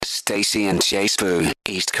Stacey and Jay Spoo,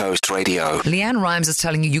 East Coast Radio. Leanne Rhymes is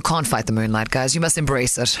telling you can't fight the moonlight, guys. You must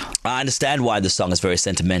embrace it. I understand why this song is very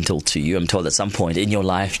sentimental to you. I'm told at some point in your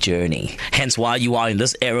life journey. Hence why you are in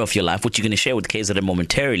this era of your life, which you're going to share with KZN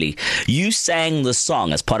momentarily. You sang the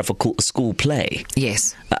song as part of a school play.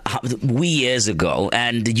 Yes. Years ago,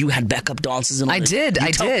 and you had backup dancers. And all I did.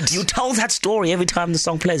 You tell that story every time the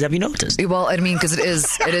song plays. Have you noticed? Well, I mean, because it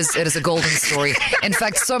is a golden story. In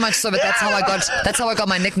fact, so much so, but that's how I got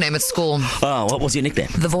my nickname at school. Oh, what was your nickname?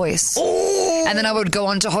 The Voice. Oh. And then I would go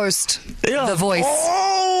on to host The Voice.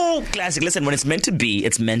 Oh, classic. Listen, when it's meant to be,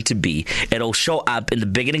 it's meant to be. It'll show up in the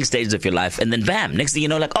beginning stages of your life, and then bam, next thing you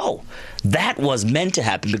know, like, oh, that was meant to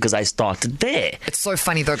happen because I started there. It's so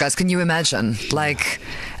funny though, guys. Can you imagine, like,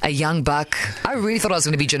 a young buck? I really thought I was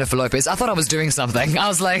going to be Jennifer Lopez. I thought I was doing something. I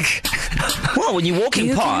was like... Well, when you're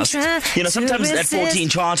walking past, sometimes at 14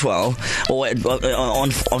 Chartwell or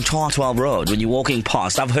on Chartwell Road, when you're walking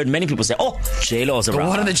past, I've heard many people say, oh, J-Lo's around.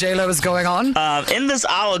 What are the J-Lo's going on? In this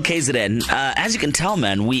hour, KZN, as you can tell,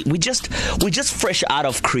 man, we just fresh out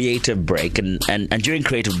of creative break, and during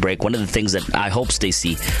creative break, one of the things that I hope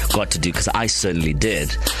Stacey got to do, because I certainly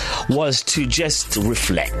did, was to just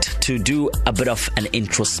reflect, to do a bit of an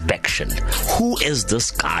introspection. Who is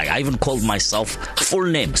this guy? I even called myself full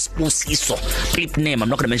name, Spusiso, bleep name. I'm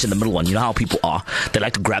not going to mention the middle one. You know how people are. They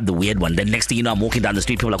like to grab the weird one. Then next thing you know, I'm walking down the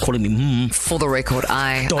street, people are calling me For the record,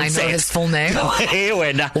 I know his full name.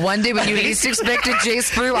 One day when you least expected Jay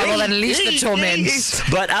Spoo, I will unleash the torment.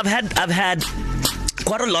 But I've had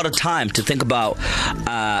quite a lot of time to think about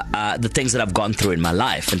the things that I've gone through in my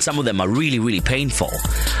life, and some of them are really, really painful. So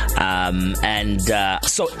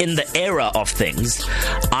in the era of things,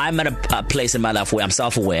 I'm at a place in my life where I'm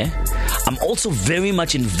self-aware. I'm also very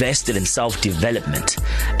much invested in self-development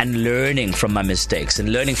and learning from my mistakes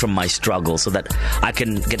and learning from my struggles so that I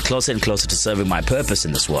can get closer and closer to serving my purpose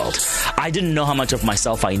in this world. I didn't know how much of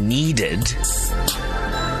myself I needed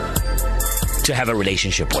to have a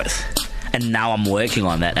relationship with. And now I'm working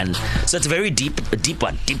on that, and so it's a very deep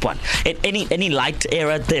one. Any light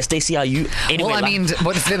era there, Stacey? Are you anywhere? Well, I mean,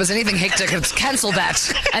 if there was anything hectic, let's cancel that.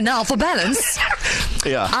 And now for balance,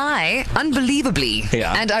 I unbelievely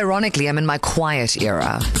and ironically am in my quiet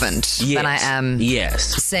era, than I am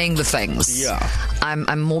saying the things. Yeah,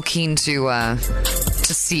 I'm more keen to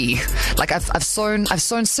see. Like I've sown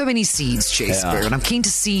so many seeds, Jay Spoo, and I'm keen to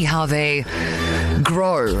see how they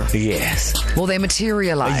grow. Yes. Will they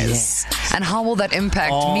materialize? Yes. And how will that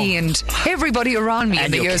impact me and everybody around me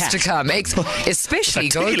in the years to come? Especially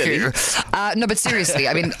Goku. No, but seriously,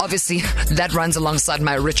 I mean, obviously, that runs alongside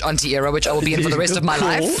my rich auntie era, which I will be in for the rest of my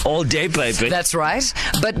life. All day, baby. That's right.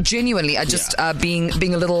 But genuinely, I just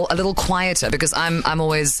being a little quieter, because I'm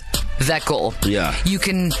always that girl. Yeah. You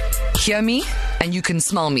can hear me and you can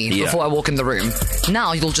smell me before I walk in the room.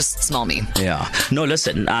 Now you'll just smell me. Yeah. No,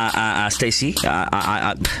 listen, Stacey,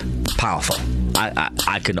 powerful.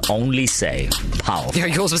 I can only say powerful. Yeah,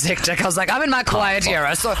 yours was hectic. I was like, I'm in my quiet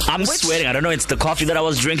era. So I'm sweating. I don't know, it's the coffee that I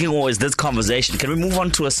was drinking or is this conversation. Can we move on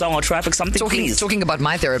to a song or traffic something, please? Talking about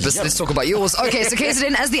my therapist, let's talk about yours. Okay, so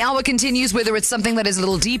KZN, as the hour continues, whether it's something that is a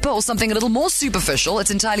little deeper or something a little more superficial, it's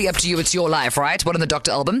entirely up to you. It's your life, right? What on the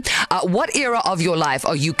Dr. album? What era of your life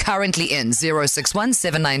are you currently in? 061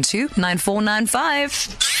 792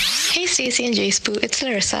 9495. Hey Stacey and Jay Spoo, it's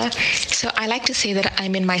Larissa. So I like to say that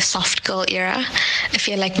I'm in my soft girl era. I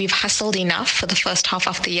feel like we've hustled enough for the first half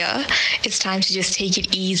of the year. It's time to just take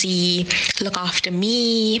it easy, look after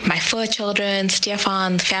me, my fur children,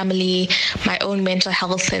 Stefan, the family, my own mental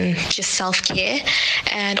health and just self-care.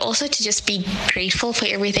 And also to just be grateful for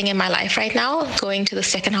everything in my life right now, going to the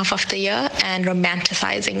second half of the year and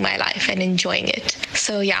romanticizing my life and enjoying it.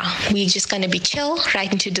 So yeah, we're just going to be chill right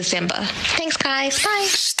into December. Thanks guys, bye.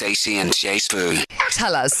 Stacey and Jay Spoo.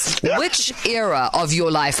 Tell us, which era of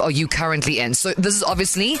your life are you currently in? So this is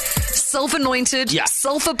obviously self-anointed,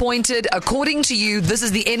 self-appointed. According to you, this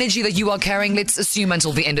is the energy that you are carrying, let's assume,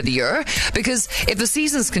 until the end of the year. Because if the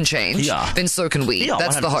seasons can change, then so can we. Yeah,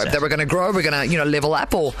 that's 100%. The hope, that we're going to grow, we're going to level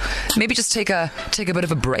up, or maybe just take a bit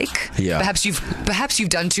of a break. Yeah. Perhaps you've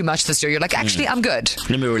done too much this year. You're like, actually, I'm good.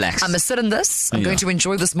 Let me relax. I'm going to sit in this. I'm going to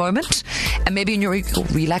enjoy this moment. And maybe in your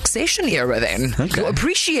relaxation era then. Okay. Your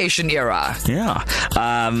appreciation era. Yeah.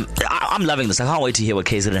 I'm loving this. I can't wait to hear what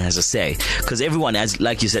KZN has to say, because everyone, as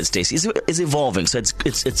like you said, Stacey, is evolving. So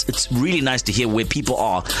it's really nice to hear where people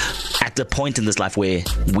are at the point in this life where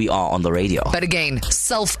we are on the radio. But again,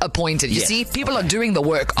 self-appointed. You see, people are doing the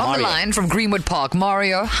work. On the line from Greenwood Park,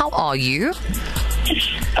 Mario, how are you?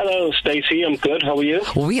 Hello, Stacey. I'm good. How are you?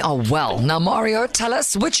 We are well. Now, Mario, tell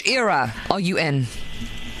us, which era are you in?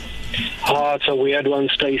 Oh, it's a weird one,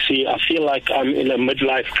 Stacey. I feel like I'm in a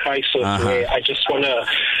midlife crisis where I just want to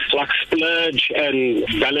splurge and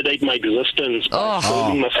validate my existence by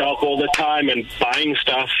clothing myself all the time and buying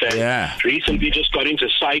stuff. And recently just got into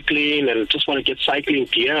cycling and just want to get cycling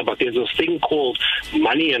gear, but there's this thing called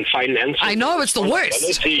money and finance. I know, it's the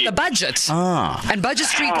worst. The budget. And budget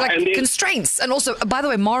street constraints. And also, by the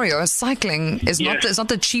way, Mario, cycling is not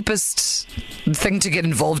the cheapest thing to get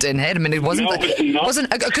involved in. I mean, it wasn't.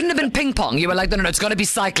 It couldn't have been ping pong. You were like, no, it's got to be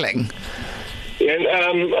cycling. And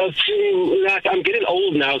I'm getting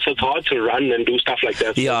old now, so it's hard to run and do stuff like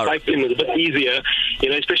that. So cycling is a bit easier,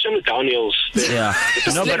 especially on the downhills.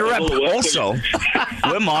 But also,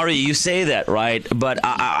 when Mario, you say that, right? But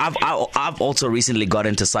I've also recently got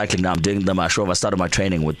into cycling now. I'm doing the Mashova. I started my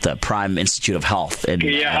training with the Prime Institute of Health. And,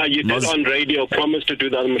 you did on radio. Promised to do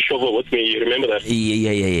that Mashova with me. You remember that?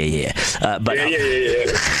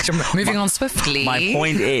 Moving on swiftly. My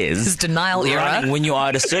point is, denial era. When you are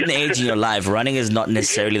at a certain age in your life, running is not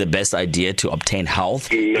necessarily the best idea to obtain health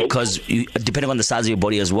because depending on the size of your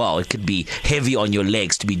body as well, it could be heavy on your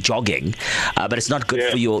legs to be jogging, but it's not good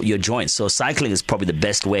for your joints. So cycling is probably the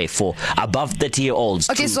best way for above 30-year-olds.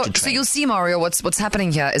 Okay, so you'll see, Mario, what's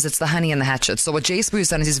happening here is it's the honey and the hatchet. So what Jay Spoo's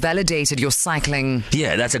done is he's validated your cycling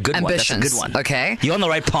that's a good ambitions. One. That's a good one. Okay, you're on the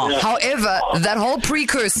right path. However, that whole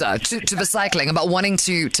precursor to the cycling about wanting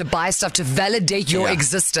to buy stuff to validate your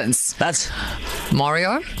existence. That's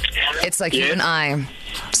Mario. It's like you and I.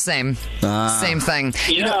 Same thing.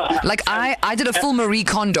 I did a full Marie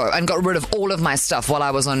Kondo and got rid of all of my stuff while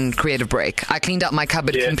I was on creative break. I cleaned out my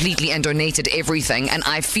cupboard completely and donated everything, and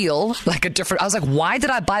I feel like I was like, why did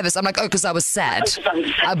I buy this? I'm like, because I was sad.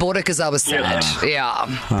 I bought it because I was sad.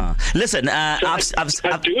 Listen, I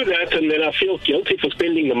do that and then I feel guilty for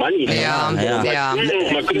spending the money.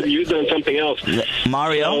 I could have used it on something else.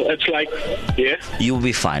 Mario, so it's like, you'll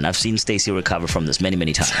be fine. I've seen Stacey recover from this many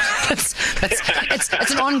times.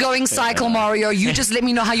 It's an ongoing cycle, Mario. You just let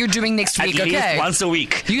me know how you're doing next week, At least okay? once a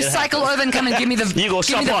week. You cycle over and come and give me the You go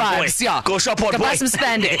shop on, boy. Yeah. Go shop on, boy. Buy some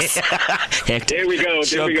spandex. There we go.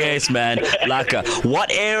 Showcase, man. Laka.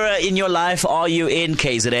 What era in your life are you in,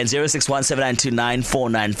 KZN?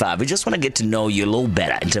 0617929495. We just want to get to know you a little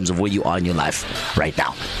better in terms of where you are in your life right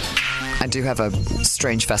now. I do have a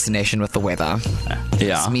strange fascination with the weather.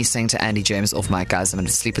 It's me saying to Andy James off mic, guys, I'm going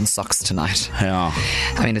to sleep in socks tonight. I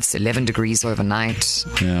mean, it's 11 degrees overnight.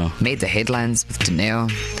 Made the headlines with Dineo.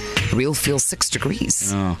 Real feels 6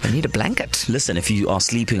 degrees. I need a blanket. Listen, if you are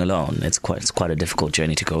sleeping alone, it's quite a difficult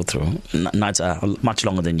journey to go through. Nights are much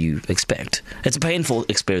longer than you expect. It's a painful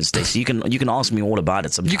experience, Stacey. You can ask me all about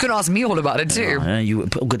it sometime. You can ask me all about it too.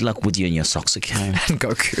 Good luck with you and your socks, okay? And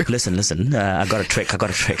Goku. Listen. I got a trick.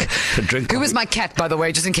 Drink coffee. Who is my cat, by the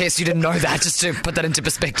way? Just in case you didn't know that, just to put that into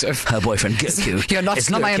perspective. Her boyfriend, Goku. You're not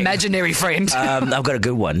my imaginary friend. I've got a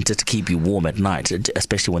good one to keep you warm at night,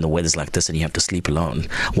 especially when the weather's like this and you have to sleep alone.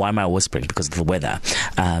 Why am I whispering? Because of the weather.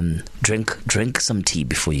 Drink some tea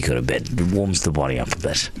before you go to bed. It warms the body up a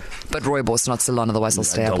bit. But rooibos, not Ceylon, otherwise I'll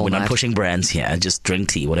stay up all night. We're not pushing brands here. Just drink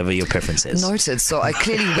tea, whatever your preference is. Noted. So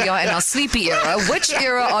clearly we are in our sleepy era. Which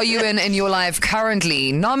era are you in your life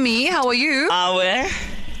currently? Nami, how are you?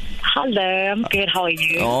 Hello, I'm good. How are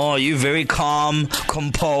you? Oh, you very calm,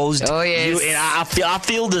 composed. Oh yes. I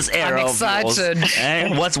feel this era. I'm excited. Of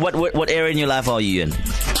yours. What era in your life are you in?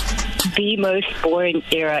 The most boring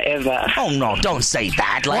era ever. Oh no! Don't say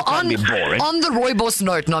that. Life can't be boring. On the rooibos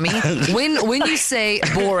note, Nami, when you say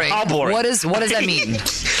boring, how boring? What does that mean?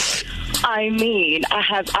 I mean, I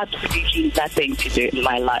have absolutely nothing to do in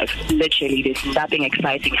my life. Literally, there's nothing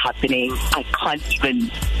exciting happening. I can't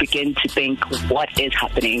even begin to think what is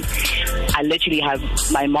happening. I literally have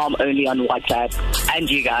my mom only on WhatsApp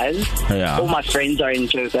and you guys. All my friends are in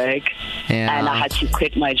Joburg. And I had to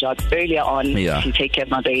quit my job earlier on to take care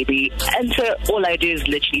of my baby. And so all I do is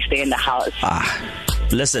literally stay in the house.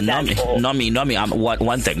 Listen, Nami,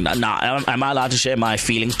 one thing. Now, am I allowed to share my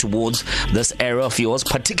feelings towards this era of yours,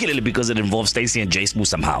 particularly because it involves Stacey and Jay Spoo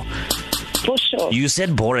somehow? For sure. You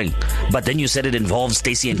said boring, but then you said it involves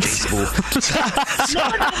Stacey and Jay Spoo.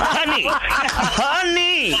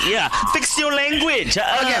 honey, fix your language.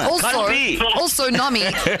 Also, Nami,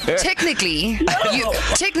 technically,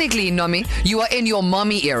 Nami, you are in your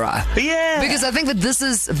mommy era. Yeah. Because I think that this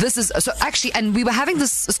is so actually, and we were having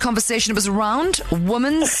this conversation. It was around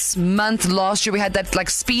Women's Month last year. We had that like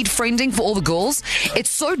speed friending for all the girls. It's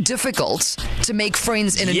so difficult to make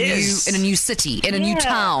friends in a new city, in a new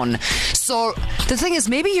town. So the thing is,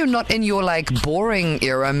 maybe you're not in your like boring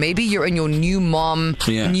era. Maybe you're in your new mom,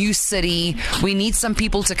 new city. We need some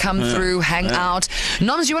people to come through, hang out.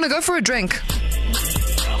 Noms, you want to go for a drink?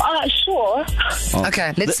 Sure.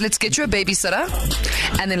 Okay, let's get you a babysitter,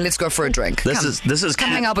 and then let's go for a drink. This is come cute.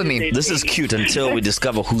 hang out with me. This is cute until we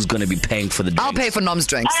discover who's going to be paying for the drinks. I'll pay for Nom's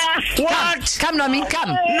drinks. What? Come, Nomi, come.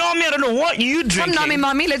 Nomi, I don't know what you drinking. Come, Nomi,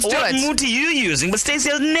 mommy, let's do What it. mood are you using? But Stacey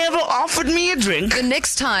has never offered me a drink. The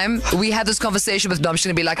next time we have this conversation with Nom, she's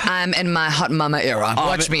going to be like, I'm in my hot mama era.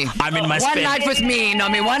 Watch me. I'm in my One spend. night with me,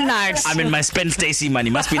 Nomi, one night. I'm in my spend Stacey money.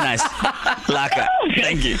 Must be nice. Laka.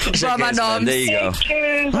 Thank you. Mama Noms. There you go.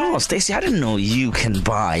 Oh, Stacey, I didn't know you can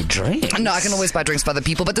buy drinks. No, I can always buy drinks for other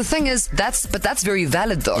people. But the thing is, that's very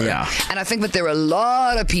valid, though. Yeah. And I think that there are a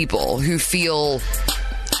lot of people who feel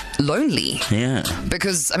lonely. Yeah.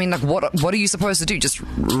 Because, I mean, like, what are you supposed to do? Just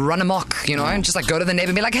run amok, and just, like, go to the neighbor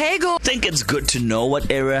and be like, hey, girl. I think it's good to know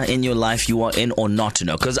what era in your life you are in or not to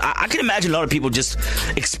know. Because I can imagine a lot of people just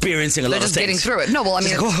experiencing a lot of things. They're just getting through it. No, well, I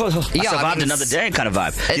mean... I survived another day kind of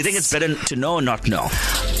vibe. Do you think it's better to know or not know?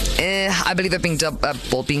 I believe that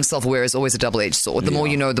being self-aware is always a double-edged sword. The more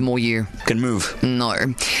you know, the more you... Can move. No.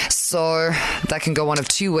 So that can go one of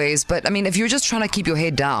two ways. But, I mean, if you're just trying to keep your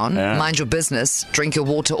head down, mind your business, drink your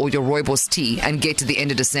water or your rooibos tea, and get to the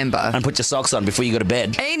end of December. And put your socks on before you go to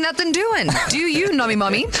bed. Ain't nothing doing. Do you, Nomi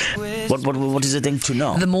Mommy? What is the thing to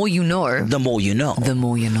know? The more you know. The more you know. The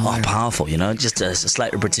more you know. Oh, powerful, Just a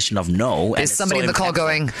slight repetition of no. There's somebody in the car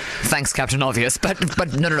going, thanks, Captain Obvious. But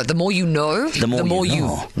no. The more you know, the more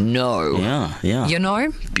you know. Yeah. You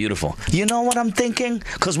know? Beautiful. You know what I'm thinking?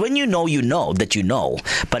 Because when you know that you know.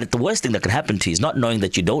 But the worst thing that can happen to you is not knowing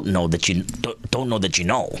that you don't know that you don't know that you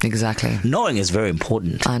know. Exactly. Knowing is very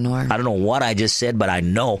important. I know. I don't know what I just said, but I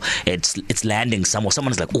know it's landing somewhere.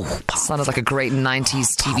 Someone's like, "Oh, sounded like a great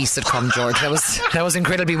 90s TV sitcom joke. That was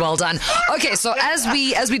incredibly well done. Okay, so as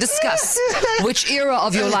we discuss which era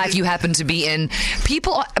of your life you happen to be in,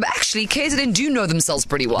 people actually KZN do know themselves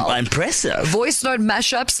pretty well. Impressive. Voice note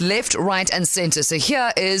mashups left, right, and center. So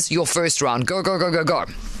here is your first round. Go.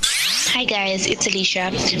 Hi guys, it's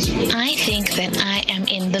Alicia. I think that I am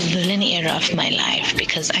in the villain era of my life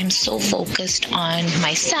because I'm so focused on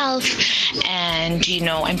myself and,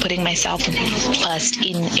 I'm putting myself first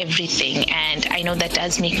in everything. And I know that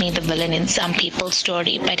does make me the villain in some people's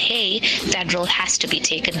story, but hey, that role has to be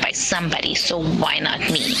taken by somebody, so why not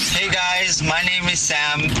me? Hey guys, my name is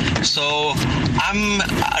Sam. So I'm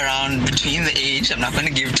around between the age, I'm not going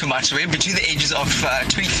to give too much away, between the ages of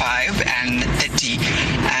 25 and 30.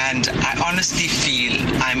 And I honestly feel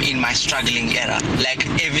I'm in my struggling era. Like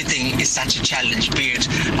everything is such a challenge, be it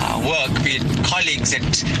work, be it colleagues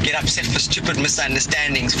that get upset for stupid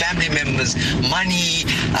misunderstandings, family members, money,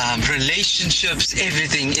 relationships,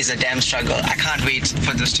 everything is a damn struggle. I can't wait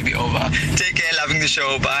for this to be over. Take care, loving the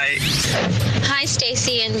show, bye. Hi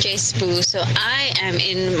Stacey and Jay Spoo. So I am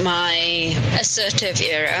in my assertive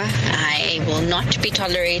era. I will not be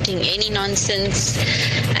tolerating any nonsense.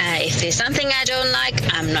 If there's something I don't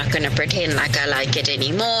like, I'm not going to pretend like I like it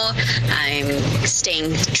anymore. I'm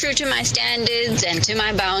staying true to my standards and to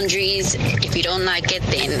my boundaries. If you don't like it,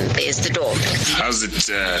 then there's the door. How's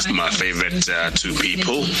it, my favorite two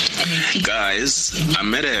people? Guys,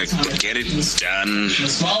 I'm at a get it done,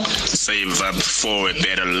 save up for a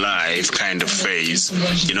better life kind of phase.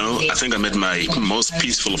 I think I'm at my most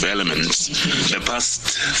peaceful of elements. The past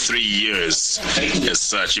 3 years, as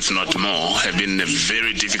such, if not more, have been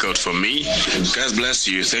very difficult for me. God bless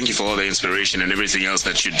you. Thank you for all the inspiration and everything else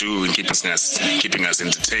that you do in keeping us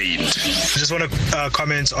entertained. I just want to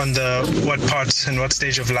comment on what part and what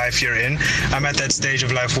stage of life you're in. I'm at that stage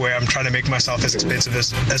of life where I'm trying to make myself as expensive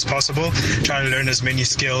as possible, trying to learn as many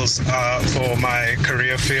skills for my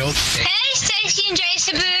career field. Hey, Stacey and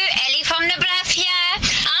Jason, Ellie from the Bluff here.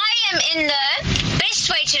 I am in the best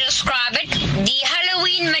way to describe it, the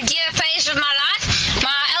Halloween mid-year phase of my life.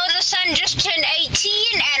 My eldest son just turned 18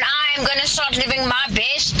 and I am going to start living my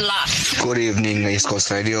best life. Good evening, East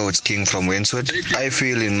Coast Radio. It's King from Wentworth. I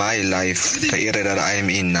feel in my life, the era that I am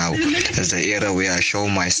in now is the era where I show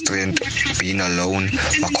my strength, being alone,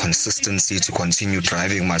 my consistency to continue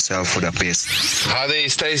driving myself for the best. Hi there,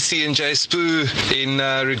 Stacey and Jay Spoo. In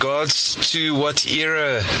regards to what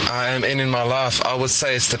era I am in my life, I would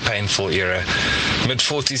say it's the painful era.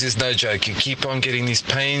 Mid-40s is no joke. You keep on getting these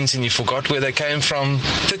pains and you forgot where they came from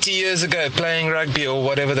 30 years ago playing rugby or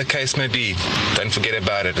whatever the case may be. Don't forget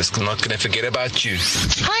about it. It's not going to forget about you.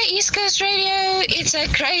 Hi, East Coast Radio. It's a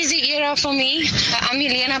crazy era for me. I'm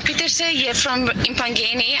Helena Pieterse here from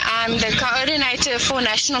Impangeni. I'm the coordinator for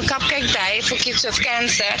National Cupcake Day for Kids with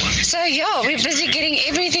Cancer. So, we're busy getting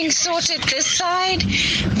everything sorted this side.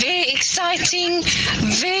 Very exciting.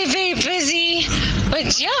 Very, very busy. But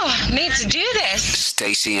But yeah, let's do this.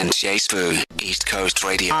 Stacey and Jay Spoo, East Coast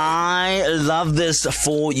Radio. I love this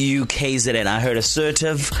for you, KZN. I heard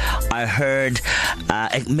assertive. I heard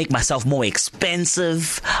make myself more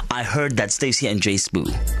expensive. I heard that Stacey and Jay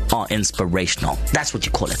Spoo are inspirational. That's what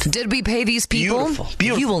you call it. Did we pay these people?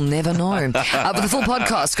 Beautiful. You will never know. For the full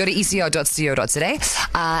podcast, go to ecr.co.today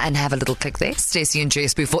and have a little click there. Stacey and Jay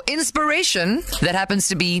Spoo for inspiration that happens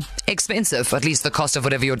to be expensive, at least the cost of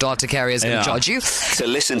whatever your data carrier is going to charge you. To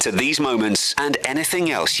listen to these moments and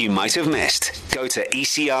anything else you might have missed, go to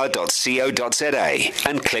ecr.co.za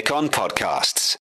and click on podcasts.